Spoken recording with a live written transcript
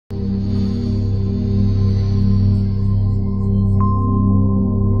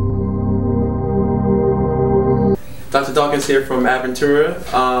Dr. Dawkins here from Aventura.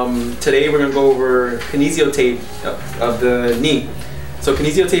 Today we're going to go over Kinesio tape of the knee. So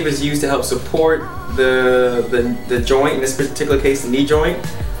Kinesio tape is used to help support the joint, in this particular case the knee joint,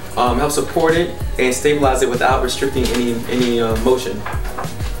 help support it and stabilize it without restricting any motion.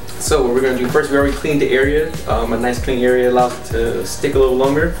 So what we're going to do first, we already cleaned the area. A nice clean area allows it to stick a little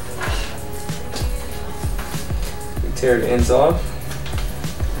longer. We tear the ends off.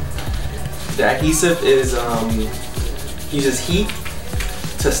 The adhesive is uses heat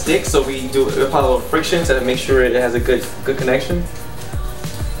to stick, so we apply a little friction to make sure it has a good connection.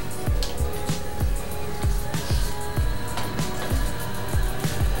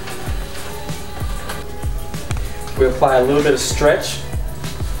 We apply a little bit of stretch.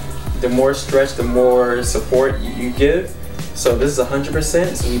 The more stretch, the more support you give. So this is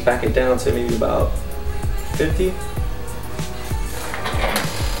 100%, so we back it down to maybe about 50.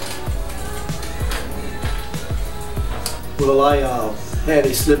 Well, I had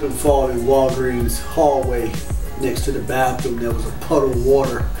a slip and fall in Walgreens hallway next to the bathroom. There was a puddle of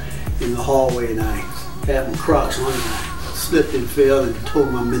water in the hallway, and I had my Crocs on. I slipped and fell and tore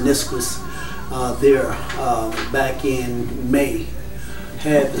my meniscus there back in May.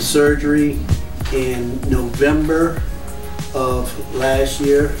 Had the surgery in November of last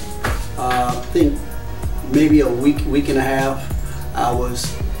year. I think maybe a week and a half. I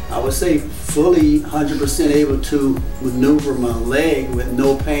would say fully 100% able to maneuver my leg with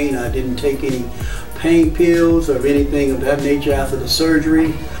no pain. I didn't take any pain pills or anything of that nature after the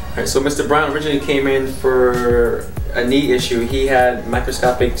surgery. Alright, so Mr. Brown originally came in for a knee issue. He had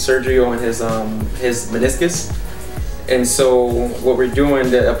microscopic surgery on his meniscus. And so what we're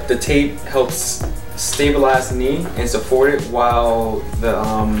doing, the tape helps stabilize the knee and support it while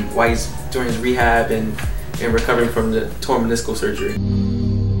he's doing his rehab and recovering from the torn meniscal surgery.